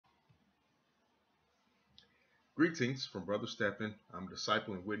Greetings from Brother Stephen. I'm a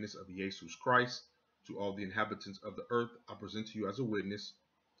disciple and witness of Jesus Christ. To all the inhabitants of the earth, I present to you as a witness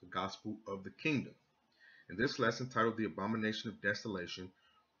the gospel of the kingdom. In this lesson titled The Abomination of Desolation,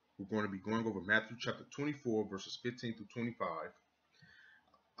 we're going to be going over Matthew chapter 24, verses 15 through 25.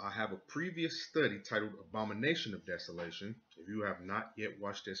 I have a previous study titled Abomination of Desolation. If you have not yet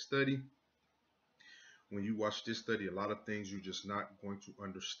watched that study, when you watch this study, a lot of things you're just not going to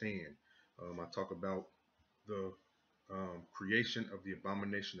understand. I talk about the creation of the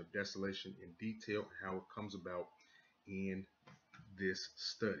Abomination of Desolation in detail and how it comes about in this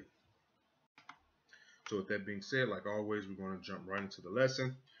study. So with that being said, like always, we're going to jump right into the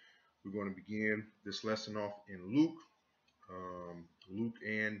lesson. We're going to begin this lesson off in Luke. Luke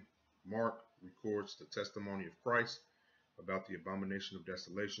and Mark records the testimony of Christ about the Abomination of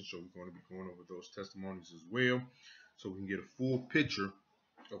Desolation. So we're going to be going over those testimonies as well, so we can get a full picture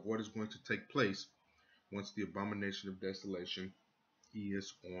of what is going to take place once the Abomination of Desolation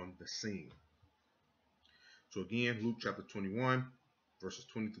is on the scene. So again, Luke chapter 21, verses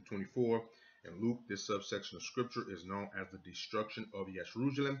 20 to 24. And Luke, this subsection of scripture is known as the destruction of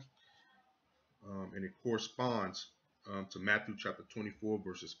YЄruwshalaim. And it corresponds to Matthew chapter 24,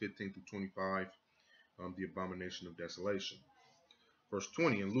 verses 15 to 25, the Abomination of Desolation. Verse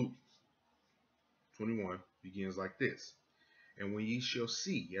 20 in Luke 21 begins like this. And when ye shall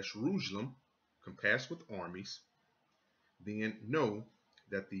see YЄruwshalaim compassed with armies, then know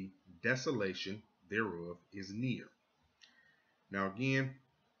that the desolation thereof is near. Now again,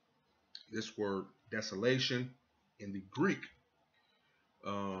 this word desolation in the Greek,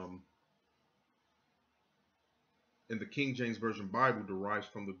 in the King James Version Bible, derives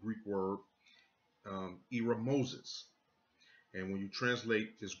from the Greek word YЄruwshalaim. And when you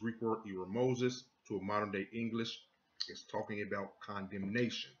translate this Greek word YЄruwshalaim to a modern day English, it's talking about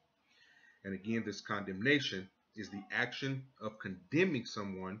condemnation. And again, this condemnation is the action of condemning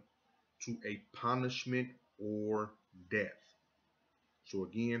someone to a punishment or death. So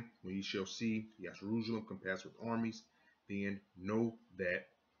again, when you shall see YЄruwshalaim compassed with armies, then know that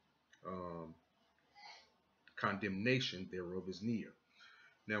condemnation thereof is near.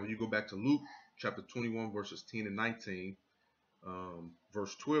 Now, when you go back to Luke chapter 21, verses 10 and 19,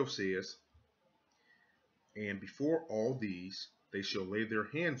 verse 12 says, and before all these, they shall lay their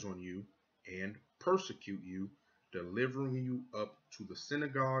hands on you and persecute you, delivering you up to the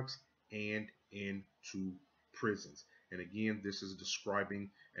synagogues and into prisons. And again, this is describing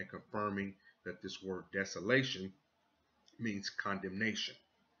and confirming that this word desolation means condemnation.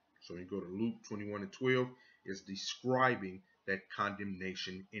 So when you go to Luke 21 and 12, it's describing that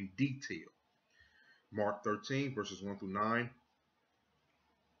condemnation in detail. Mark 13, verses 1 through 9.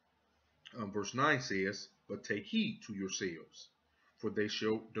 Verse 9 says, but take heed to yourselves, for they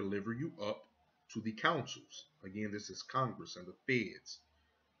shall deliver you up to the councils. Again, this is Congress and the feds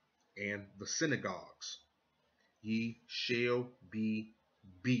and the synagogues. Ye shall be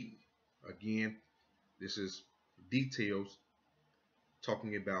beaten. Again, this is details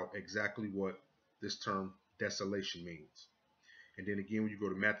talking about exactly what this term desolation means. And then again, when you go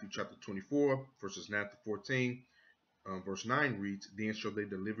to Matthew chapter 24, verses 9 to 14, verse 9 reads, then shall they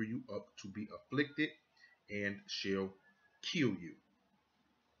deliver you up to be afflicted and shall kill you.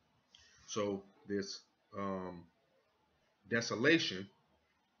 So this desolation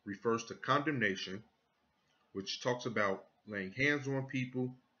refers to condemnation, which talks about laying hands on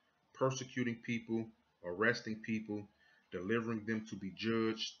people, persecuting people, arresting people, delivering them to be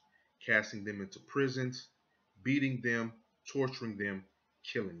judged, casting them into prisons, beating them, torturing them,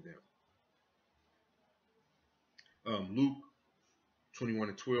 killing them. Luke 21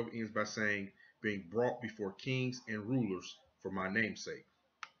 and 12 ends by saying, being brought before kings and rulers for my name's sake.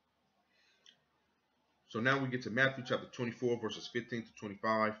 So now we get to Matthew chapter 24, verses 15 to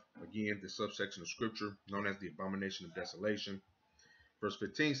 25. Again, this subsection of scripture known as the Abomination of Desolation. Verse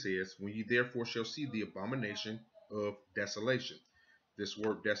 15 says, when ye therefore shall see the abomination of desolation. This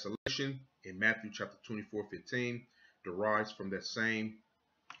word desolation in Matthew chapter 24, 15 derives from that same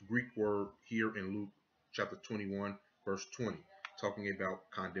Greek word here in Luke chapter 21, verse 20, talking about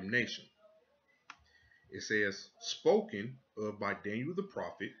condemnation. It says, spoken of by Daniel the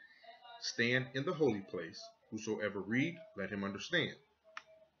prophet, stand in the holy place. Whosoever read, let him understand.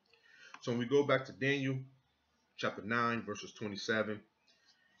 So when we go back to Daniel chapter 9, verses 27,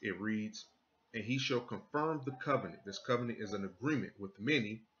 it reads, and he shall confirm the covenant. This covenant is an agreement with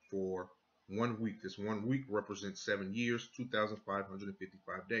many for 1 week. This 1 week represents 7 years,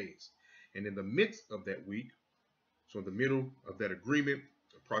 2,555 days. And in the midst of that week, so in the middle of that agreement,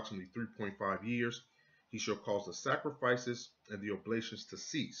 approximately 3.5 years, he shall cause the sacrifices and the oblations to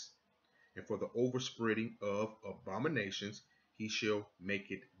cease. and for the overspreading of abominations, he shall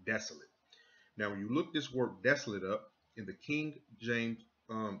make it desolate. Now, when you look this word desolate up in the King James,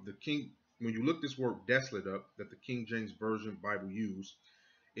 when you look this word desolate up that the King James Version Bible use,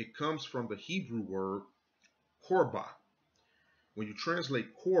 it comes from the Hebrew word korba. When you translate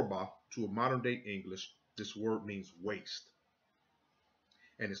korba to a modern day English, this word means waste.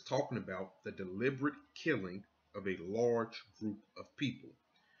 And it's talking about the deliberate killing of a large group of people.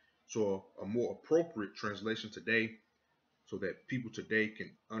 So a more appropriate translation today, so that people today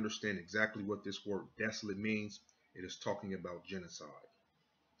can understand exactly what this word desolate means, it is talking about genocide.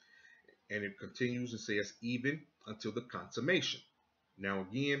 And it continues and says, even until the consummation. Now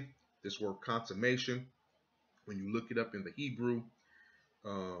again, this word consummation, when you look it up in the Hebrew,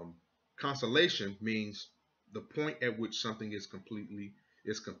 consolation means the point at which something is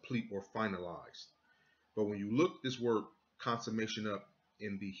complete or finalized. But when you look this word consummation up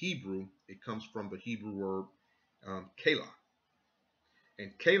in the Hebrew, it comes from the Hebrew word kala.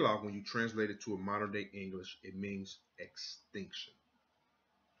 And kala, when you translate it to a modern day English, it means extinction.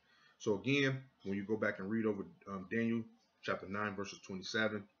 So again, when you go back and read over Daniel chapter 9, verses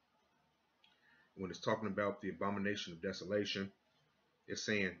 27, when it's talking about the abomination of desolation, it's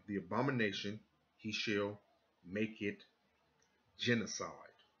saying the abomination, he shall make it genocide.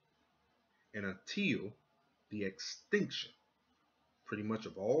 And until the extinction, pretty much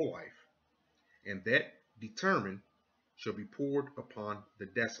of all life, and that determined shall be poured upon the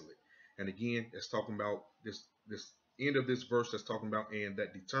desolate. And again, it's talking about this end of this verse that's talking about, and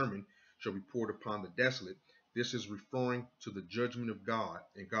that determined shall be poured upon the desolate. This is referring to the judgment of God,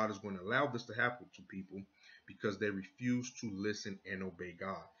 and God is going to allow this to happen to people because they refuse to listen and obey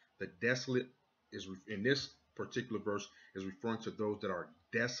God. The desolate is, in this particular verse, is referring to those that are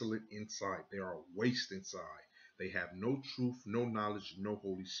desolate inside. They are waste inside. They have no truth, no knowledge, no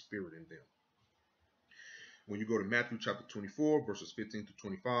Holy Spirit in them. When you go to Matthew chapter 24, verses 15 to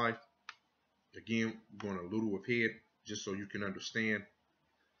 25, again, we're going a little ahead just so you can understand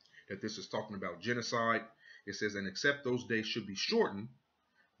that this is talking about genocide. It says, and except those days should be shortened,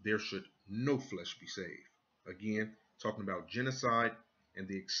 there should no flesh be saved. Again, talking about genocide and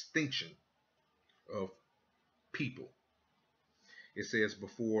the extinction of people. It says,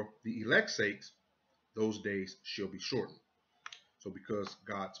 before the elect's sakes, those days shall be shortened. So because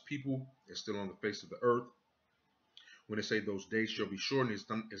God's people is still on the face of the earth, when they say those days shall be shortened,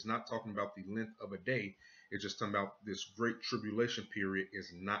 it's not talking about the length of a day. It's just talking about this great tribulation period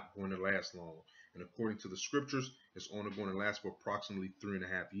is not going to last long. And according to the scriptures, it's only going to last for approximately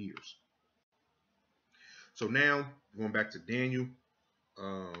 3.5 years. So now, going back to Daniel,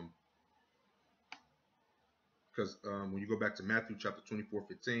 because when you go back to Matthew chapter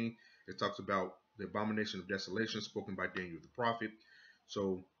 24:15, it talks about the abomination of desolation spoken by Daniel the prophet.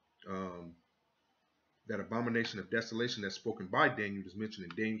 So that abomination of desolation that's spoken by Daniel is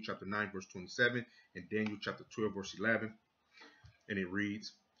mentioned in Daniel chapter 9 verse 27 and Daniel chapter 12 verse 11. And it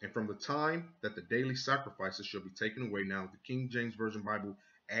reads, and from the time that the daily sacrifices shall be taken away. Now the King James Version Bible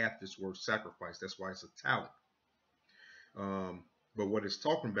add this word sacrifice. That's why it's italic. But what it's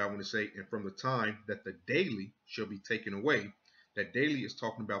talking about when it say, and from the time that the daily shall be taken away, that daily is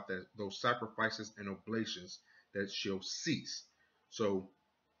talking about that those sacrifices and oblations that shall cease. So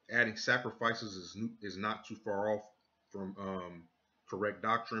adding sacrifices is not too far off from correct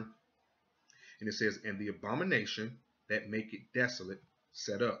doctrine. And it says, and the abomination that make it desolate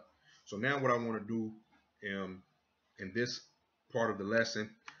set up. So now what I want to do in this part of the lesson,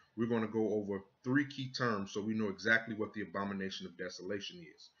 we're going to go over 3 key terms so we know exactly what the abomination of desolation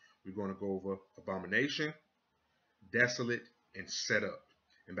is. We're going to go over abomination, desolate, and set up.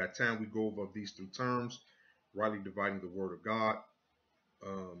 And by the time we go over these 3 terms, rightly dividing the word of God,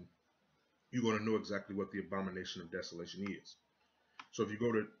 you're going to know exactly what the abomination of desolation is. So if you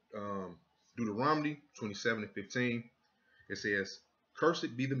go to Deuteronomy 27:15, it says,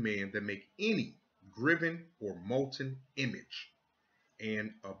 cursed be the man that make any graven or molten image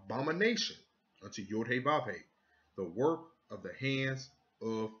and abomination unto Yod-Heh-Vav-Heh, the work of the hands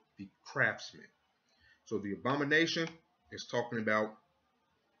of the craftsman. So the abomination is talking about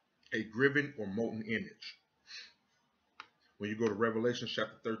a graven or molten image. When you go to Revelation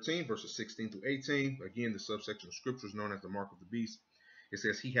chapter 13, verses 16 through 18, again, the subsection of scripture is known as the mark of the beast. It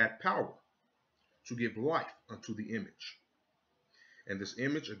says, he had power to give life unto the image. And this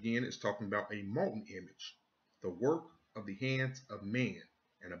image, again, is talking about a molten image, the work of the hands of man,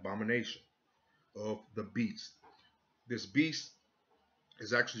 an abomination of the beast. This beast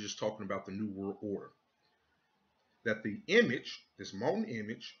is actually just talking about the New World Order. That the image, this molten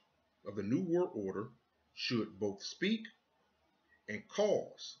image of the New World Order, should both speak and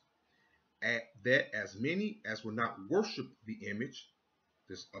cause that as many as will not worship the image,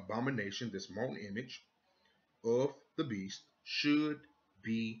 this abomination, this molten image of the beast, should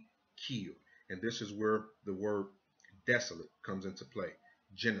be killed. And this is where the word desolate comes into play.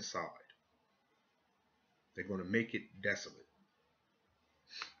 Genocide. They're going to make it desolate.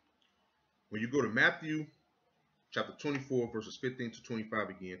 When you go to Matthew chapter 24, verses 15 to 25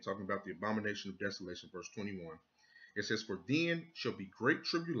 again, talking about the abomination of desolation, verse 21, it says, "For then shall be great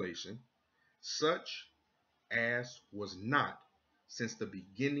tribulation, such as was not since the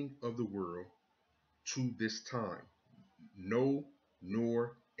beginning of the world to this time, no,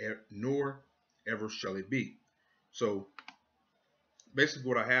 nor ever shall it be." So basically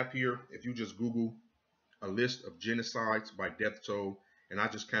what I have here, if you just Google a list of genocides by death toll, and I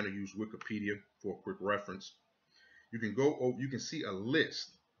just kind of use Wikipedia for a quick reference, you can see a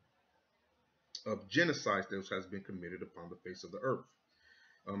list of genocides that has been committed upon the face of the earth.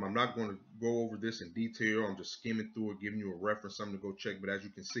 I'm not going to go over this in detail. I'm just skimming through it, giving you a reference, something to go check. But as you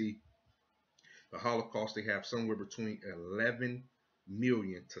can see, the Holocaust, they have somewhere between 11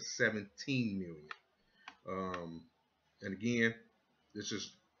 million to 17 million. And again,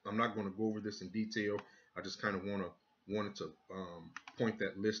 I'm not going to go over this in detail. I just kind of wanted to point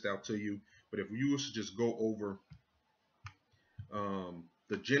that list out to you. But if you was to just go over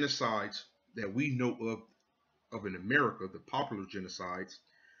the genocides that we know of in America, the popular genocides,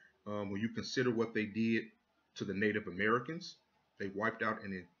 when you consider what they did to the Native Americans, they wiped out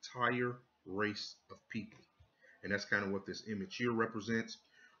an entire race of people. And that's kind of what this image here represents.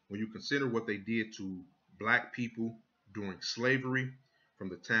 When you consider what they did to black people during slavery, from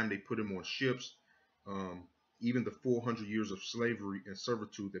the time they put them on ships, even the 400 years of slavery and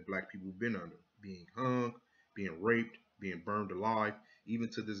servitude that black people have been under, being hung, being raped, being burned alive, even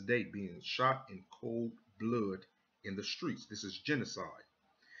to this day, being shot in cold blood in the streets. This is genocide.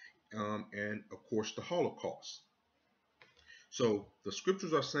 And of course, the Holocaust. So the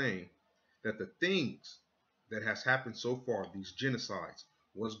scriptures are saying that the things that has happened so far, these genocides,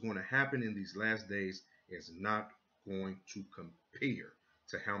 what's going to happen in these last days is not going to compare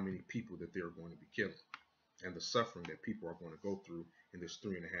to how many people that they're going to be killing and the suffering that people are going to go through in this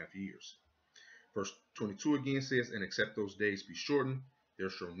 3.5 years. Verse 22 again says, "And except those days be shortened, there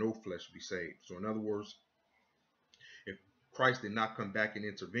shall no flesh be saved." So in other words, if Christ did not come back and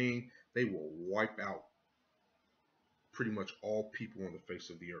intervene, they will wipe out pretty much all people on the face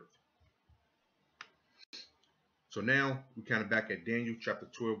of the earth. So now we're kind of back at Daniel chapter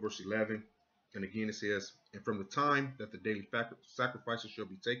 12, verse 11. And again it says, "And from the time that the daily sacrifices shall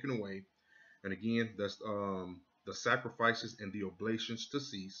be taken away," and again that's the sacrifices and the oblations to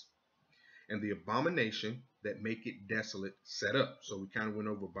cease, "and the abomination that make it desolate set up." So we kind of went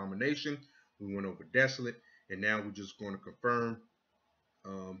over abomination, we went over desolate, and now we're just going to confirm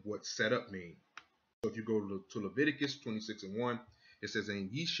what set up means. So if you go to Leviticus 26:1, it says,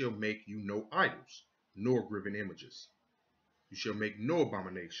 "And ye shall make you no idols, nor graven images. You shall make no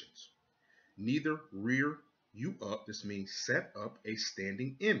abominations, neither rear you up," this means set up, "a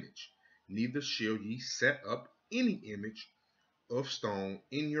standing image, neither shall ye set up any image of stone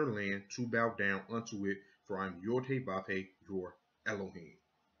in your land to bow down unto it, for I am Yôdhe-Vavhe, your Elohim."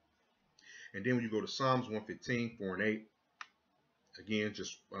 And then when you go to Psalms 115, 4 and 8, again,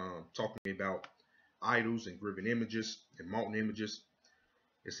 just talking about idols and graven images and molten images,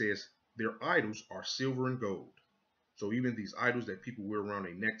 it says, "Their idols are silver and gold." So even these idols that people wear around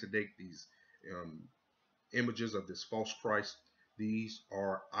their neck today, these images of this false Christ, these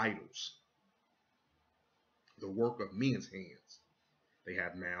are idols, the work of men's hands. They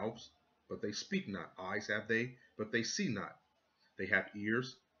have mouths, but they speak not. Eyes have they, but they see not. They have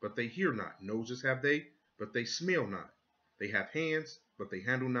ears, but they hear not. Noses have they, but they smell not. They have hands, but they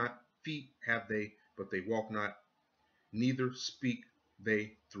handle not. Feet have they, but they walk not. Neither speak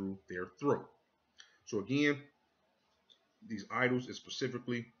they through their throat. So again, these idols is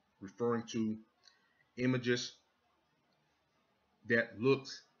specifically referring to images that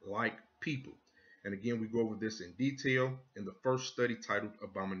looks like people. And again, we go over this in detail in the first study titled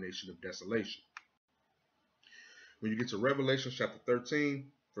Abomination of Desolation. When you get to Revelation chapter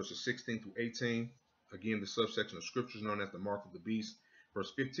 13, verses 16 through 18, again, the subsection of scriptures known as the mark of the beast,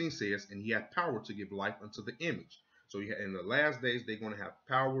 verse 15 says, "And he had power to give life unto the image." So in the last days, they're going to have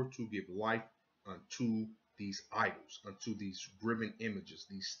power to give life unto these idols, unto these graven images,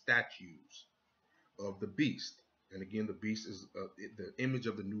 these statues of the beast. And again, the beast is the image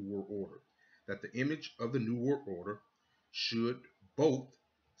of the New World Order. That the image of the New World Order should both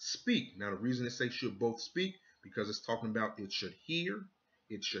speak. Now, the reason it says should both speak, because it's talking about it should hear,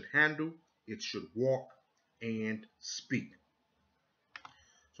 it should handle, it should walk, and speak.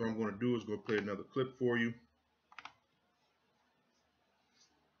 So what I'm going to do is go play another clip for you.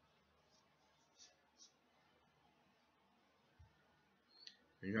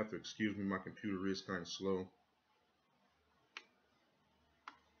 And you have to excuse me, my computer is kind of slow.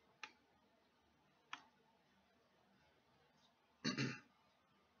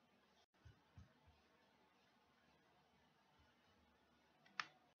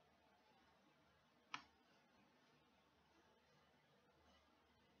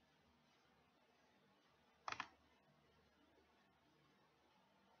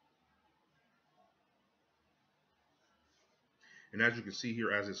 And as you can see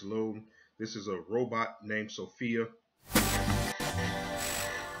here as it's loading, this is a robot named Sophia.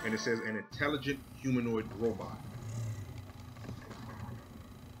 And it says an intelligent humanoid robot.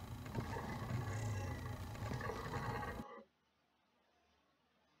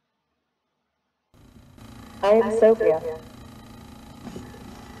 I am Sophia.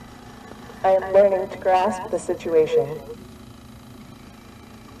 I am learning to grasp the situation.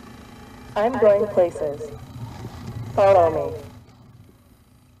 I'm going places. Follow me.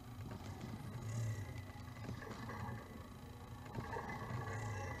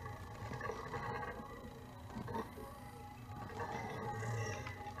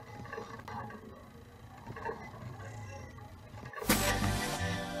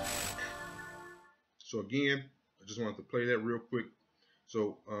 So again, I just wanted to play that real quick.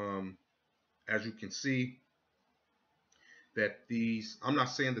 So as you can see, that I'm not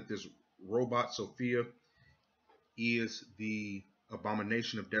saying that this robot Sophia is the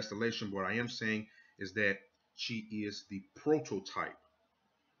abomination of desolation. What I am saying is that she is the prototype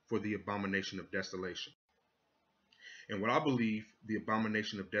for the abomination of desolation. And what I believe the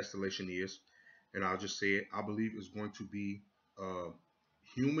abomination of desolation is, and I'll just say it, I believe is going to be a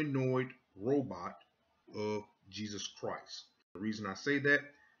humanoid robot of Jesus Christ. The reason I say that,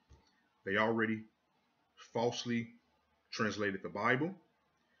 they already falsely translated the Bible.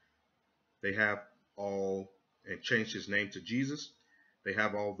 They have all and changed his name to Jesus. They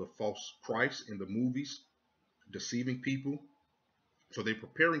have all the false Christ in the movies, deceiving people. So they're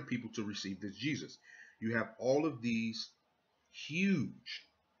preparing people to receive this Jesus. You have all of these huge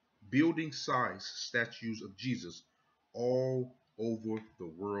building size statues of Jesus all over the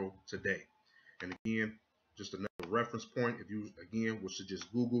world today. And again, just another reference point, if you again was to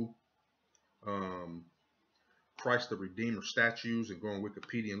just Google Christ the Redeemer statues and go on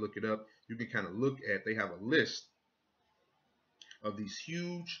Wikipedia and look it up, you can kind of look at, they have a list of these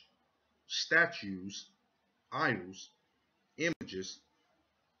huge statues, idols, images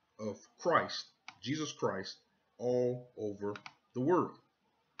of Christ, Jesus Christ, all over the world.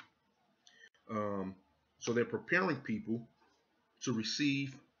 So they're preparing people to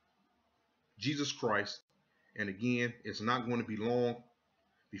receive Jesus Christ. And again, it's not going to be long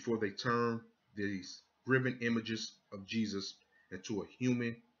before they turn these graven images of Jesus into a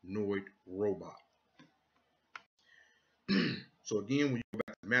humanoid robot. So again, when you go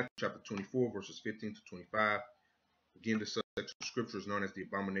back to Matthew chapter 24, verses 15 to 25, again, the subsection of scripture is known as the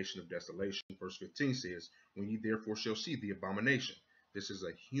abomination of desolation. Verse 15 says, when ye therefore shall see the abomination, this is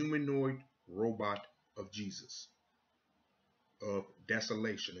a humanoid robot of Jesus, of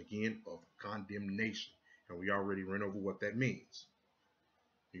desolation, again, of condemnation. And we already ran over what that means.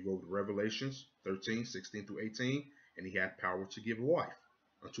 You go to Revelations 13, 16 through 18, and he had power to give life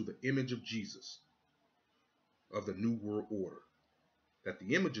unto the image of Jesus, of the new world order. That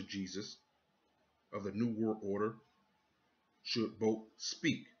the image of Jesus, of the new world order, should both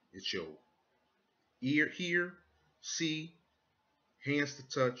speak, it shall hear, see, hands to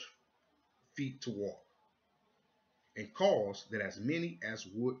touch, feet to walk, and cause that as many as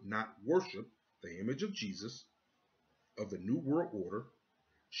would not worship the image of Jesus, of the new world order,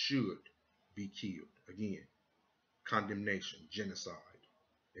 should be killed. Again, condemnation, genocide.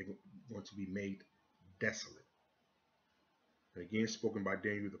 They're going to be made desolate. And again, spoken by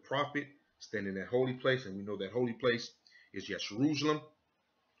Daniel the prophet, standing in that holy place, and we know that holy place is Yeshurushalem.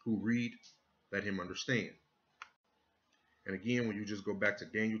 Who read, let him understand. And again, when you just go back to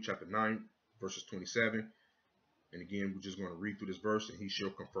Daniel chapter 9, verses 27, and again, we're just going to read through this verse, and he shall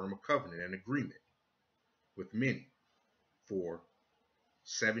confirm a covenant and agreement with many for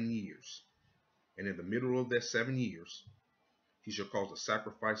 7 years. And in the middle of that 7 years, he shall cause the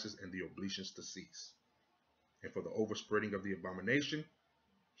sacrifices and the oblations to cease. And for the overspreading of the abomination,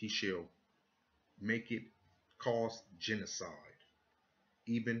 he shall make it cause genocide,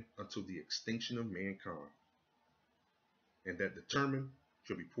 even unto the extinction of mankind. And that determined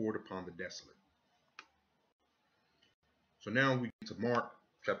shall be poured upon the desolate. So now we get to Mark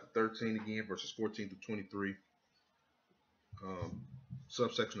chapter 13 again, verses 14 to 23.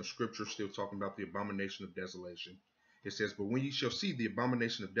 subsection of scripture, still talking about the abomination of desolation. It says, but when ye shall see the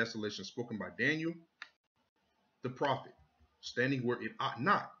abomination of desolation spoken by Daniel the prophet, standing where it ought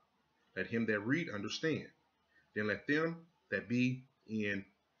not, let him that read understand. Then let them that be in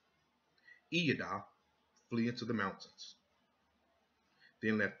Ioudaia flee into the mountains.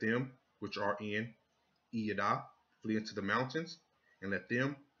 Then let them which are in Ioudaia flee into the mountains, and let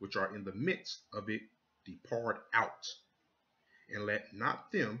them which are in the midst of it depart out. And let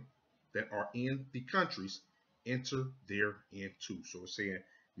not them that are in the countries enter therein too. So it's saying,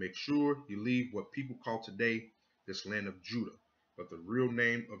 make sure you leave what people call today this land of Judah. But the real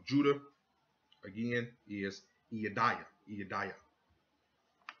name of Judah, again, is Ioudaia. Ioudaia.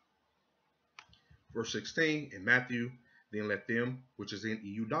 Verse 16 in Matthew, then let them which is in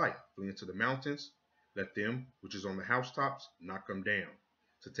Ioudaia flee into the mountains. Let them which is on the housetops not come down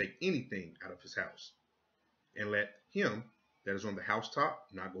to take anything out of his house. And let him that is on the housetop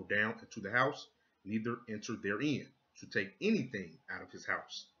not go down into the house, neither enter therein to take anything out of his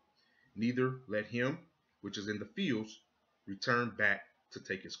house. Neither let him which is in the fields return back to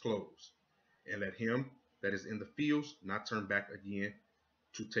take his clothes. And let him that is in the fields not turn back again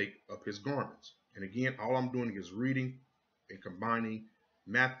to take up his garments. And again, all I'm doing is reading and combining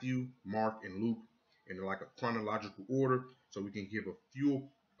Matthew, Mark, and Luke in like a chronological order, so we can give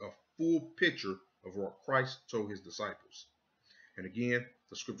a full picture of what Christ told his disciples. And again,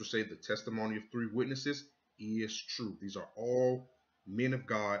 the scriptures say the testimony of 3 witnesses is true. These are all men of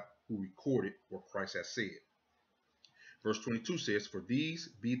God who recorded what Christ has said. Verse 22 says, for these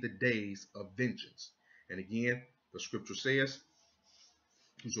be the days of vengeance. And again, the scripture says,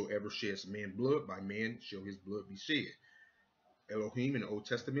 whosoever sheds man blood, by man shall his blood be shed. Elohim in the Old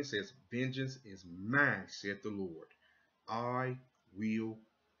Testament says, vengeance is mine, saith the Lord. I will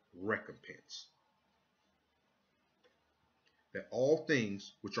recompense. That all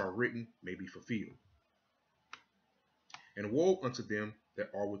things which are written may be fulfilled. And woe unto them that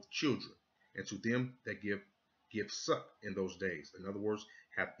are with children, and to them that give suck in those days. In other words,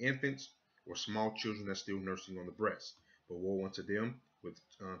 have infants or small children that still nursing on the breast. But woe unto them with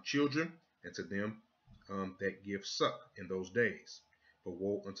children, and to them that give suck in those days. But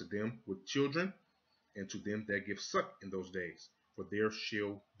woe unto them with children, and to them that give suck in those days. For there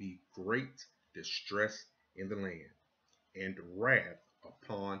shall be great distress in the land, and wrath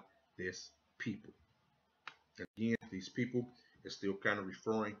upon this people. Again, these people is still kind of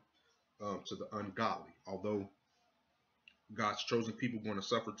referring to the ungodly. Although God's chosen people going to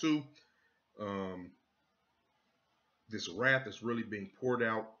suffer too, this wrath is really being poured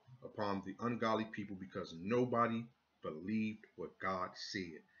out upon the ungodly people because nobody believed what God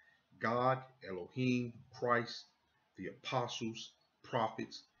said. God, Elohim, Christ, the apostles,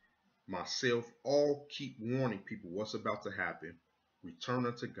 prophets, myself, all keep warning people what's about to happen. Return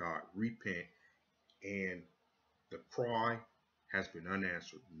unto God, repent, and the cry has been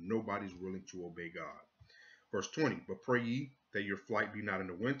unanswered. Nobody's willing to obey God. Verse 20, but pray ye that your flight be not in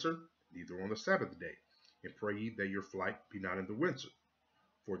the winter, neither on the Sabbath day. And pray ye that your flight be not in the winter,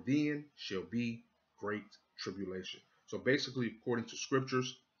 for then shall be great tribulation. So basically, according to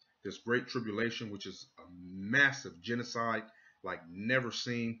scriptures, this great tribulation, which is a massive genocide like never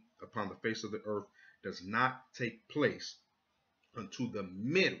seen upon the face of the earth, does not take place until the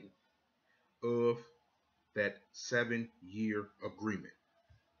middle of that 7-year agreement.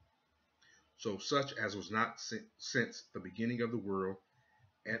 So such as was not since the beginning of the world,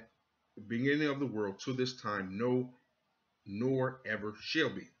 at the beginning of the world to this time, no, nor ever shall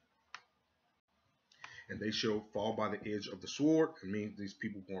be. And they shall fall by the edge of the sword. I mean, these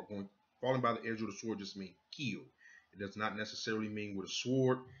people are going falling by the edge of the sword just mean killed. It does not necessarily mean with a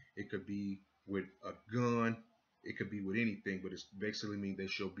sword. It could be with a gun. It could be with anything, but it basically means they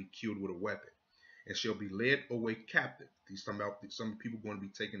shall be killed with a weapon and shall be led away captive. These talking about some people going to be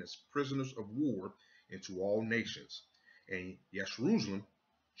taken as prisoners of war into all nations. And Yeshurun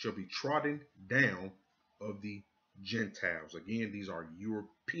shall be trodden down of the Gentiles. Again, these are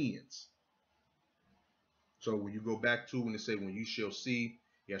Europeans. So when you go back to when they say, when you shall see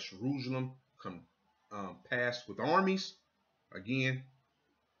Yeshurun come past with armies, again,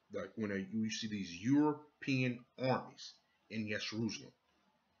 when you see these European armies in Yeshurun,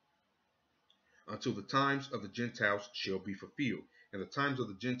 until the times of the Gentiles shall be fulfilled. And the times of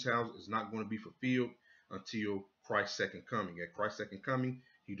the Gentiles is not going to be fulfilled until Christ's second coming. At Christ's second coming,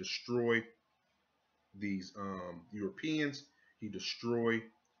 he destroyed these Europeans. He destroyed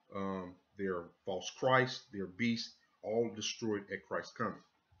their false Christ, their beasts, all destroyed at Christ's coming.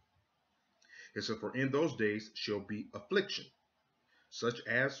 It said, for in those days shall be affliction, such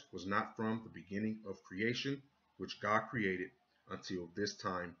as was not from the beginning of creation, which God created, until this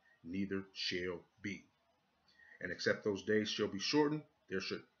time neither shall be. And except those days shall be shortened, there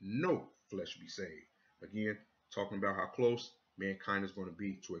should no flesh be saved. Again, talking about how close mankind is going to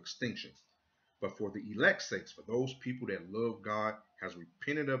be to extinction. But for the elect's sakes, for those people that love God, has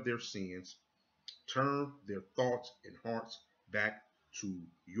repented of their sins, turn their thoughts and hearts back to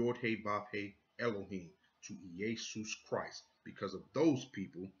Yod-Heh-Vav-Heh Elohim, to Yeshu's Christ. Because of those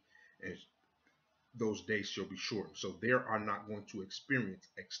people, and those days shall be shortened. So they are not going to experience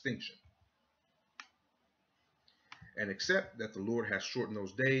extinction. And except that the Lord has shortened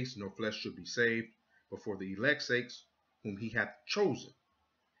those days, no flesh should be saved. But for the elect's sakes, whom he hath chosen,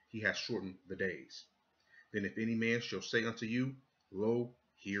 he hath shortened the days. Then if any man shall say unto you, Lo,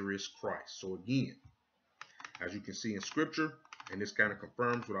 here is Christ. So again, as you can see in scripture, and this kind of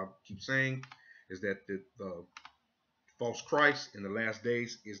confirms what I keep saying, is that the false Christ in the last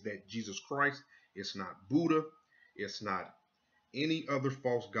days is that Jesus Christ. It's not Buddha. It's not any other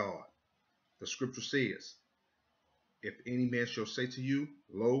false god. The scripture says, if any man shall say to you,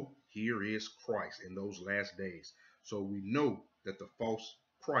 Lo, here is Christ, in those last days. So we know that the false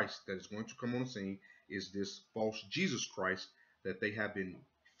Christ that is going to come on the scene is this false Jesus Christ that they have been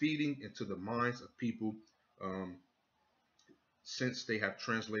feeding into the minds of people since they have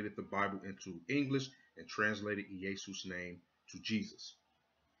translated the Bible into English and translated Jesus' name to Jesus.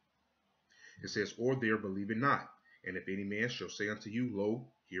 It says, or there believe it not. And if any man shall say unto you, Lo,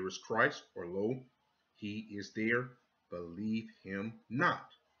 here is Christ, or Lo, he is there, believe him not.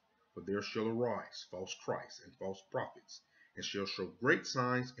 For there shall arise false Christs and false prophets, and shall show great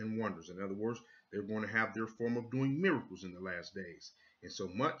signs and wonders. In other words, they're going to have their form of doing miracles in the last days, and so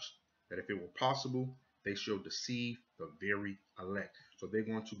much that if it were possible, they shall deceive the very elect. So they're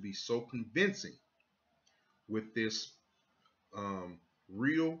going to be so convincing with this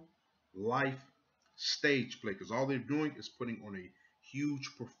real life stage play, because all they're doing is putting on a huge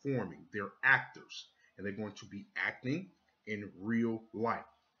performing. They're actors, and they're going to be acting in real life.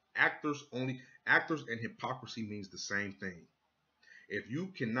 Actors and hypocrisy means the same thing. If you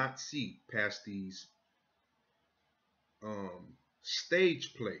cannot see past these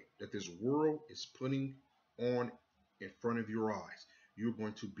stage play that this world is putting on in front of your eyes, you're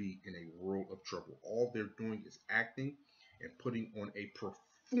going to be in a world of trouble. All they're doing is acting and putting on a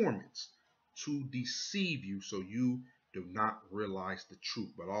performance to deceive you so you do not realize the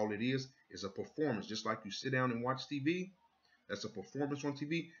truth. But all it is a performance. Just like you sit down and watch TV, that's a performance on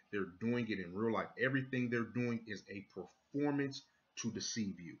TV. They're doing it in real life. Everything they're doing is a performance to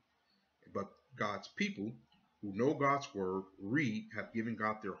deceive you. But God's people who know God's word, read, have given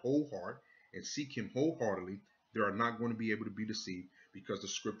God their whole heart, and seek him wholeheartedly, they are not going to be able to be deceived, because the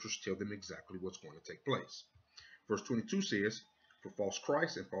scriptures tell them exactly what's going to take place. Verse 22 says, for false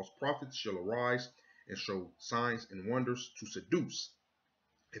Christs and false prophets shall arise and show signs and wonders to seduce,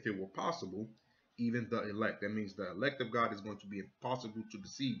 if it were possible, even the elect. That means the elect of God is going to be impossible to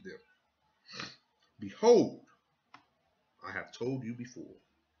deceive them. Behold, I have told you before.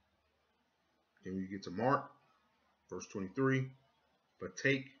 Then we get to Mark, verse 23. But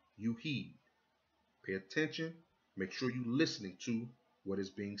take you heed. Pay attention. Make sure you're listening to what is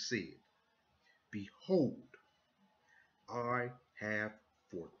being said. Behold, I have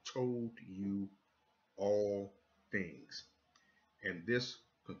foretold you all things. And this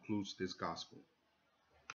concludes this gospel.